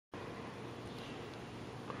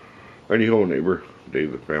Howdy ho, neighbor.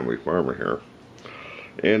 Dave the Family Farmer here.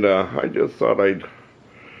 And I just thought I'd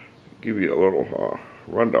give you a little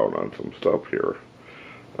rundown on some stuff here.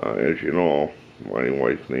 As you know, my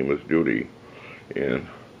wife's name is Judy, and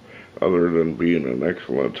other than being an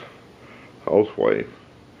excellent housewife,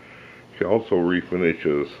 she also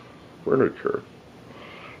refinishes furniture.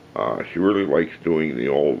 She really likes doing the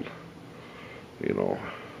old,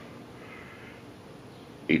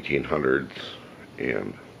 1800s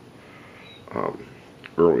and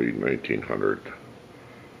early 1900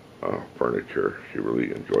 furniture. She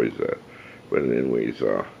really enjoys that. But anyways,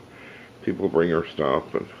 people bring her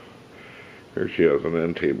stuff, and here she has an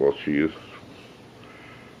end table she's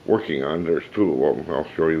working on. There's two of them. I'll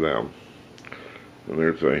show you them. And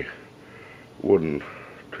there's a wooden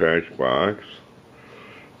trash box.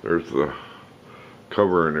 There's the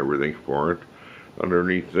cover and everything for it.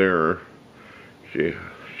 Underneath there, she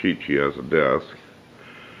has a desk,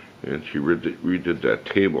 and she redid that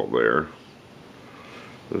table there.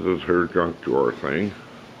 This is her junk drawer thing.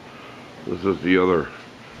 This is the other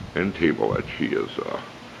end table that she is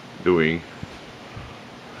doing.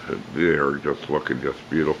 They are just looking just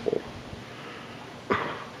beautiful.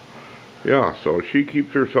 Yeah, so she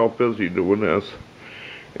keeps herself busy doing this.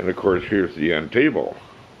 And of course, here's the end table.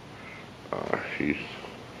 She's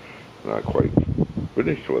not quite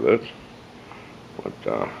finished with it, but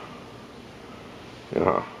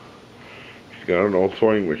yeah, she's got an old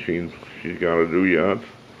sewing machine she's got to do yet.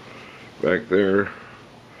 Back there,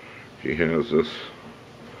 she has this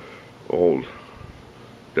old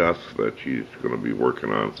desk that she's going to be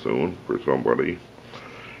working on soon for somebody.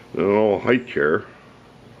 An old high chair.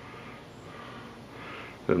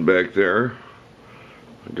 And back there,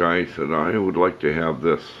 the guy said, I would like to have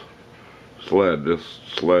this sled. This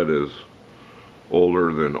sled is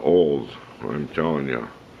older than old, I'm telling you.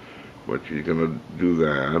 But she's going to do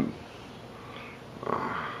that.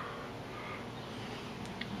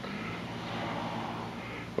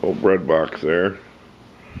 Old bread box there.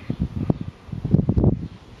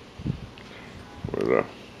 With a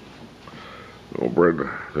old bread,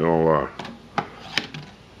 the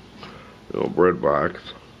old bread box.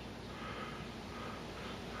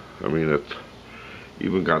 I mean, it's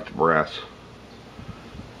even got the brass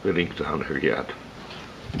fittings on there yet.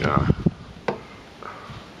 Yeah.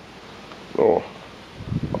 A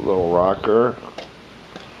little rocker.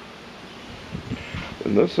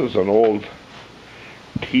 And this is an old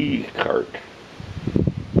tea cart.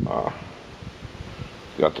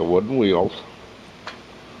 Got the wooden wheels.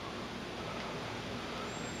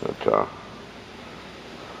 But,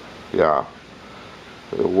 yeah,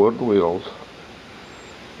 the wooden wheels,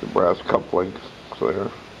 the brass couplings there.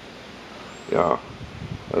 Yeah,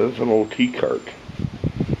 that is an old tea cart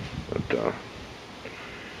that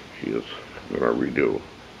she is going to redo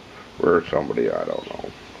for somebody, I don't know.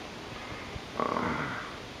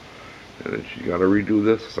 And then she's got to redo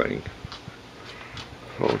this thing.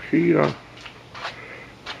 So she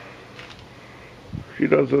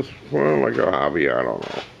does this, well, like a hobby, I don't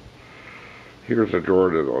know. Here's a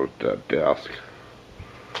drawer to that desk.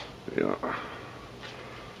 Yeah.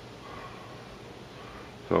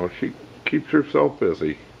 So she keeps herself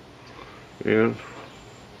busy. And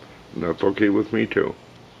that's okay with me too.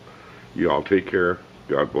 You all take care.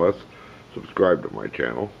 God bless. Subscribe to my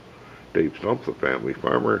channel, Dave Stump, the Family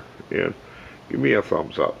Farmer, and give me a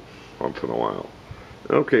thumbs up once in a while.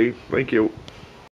 Okay, thank you.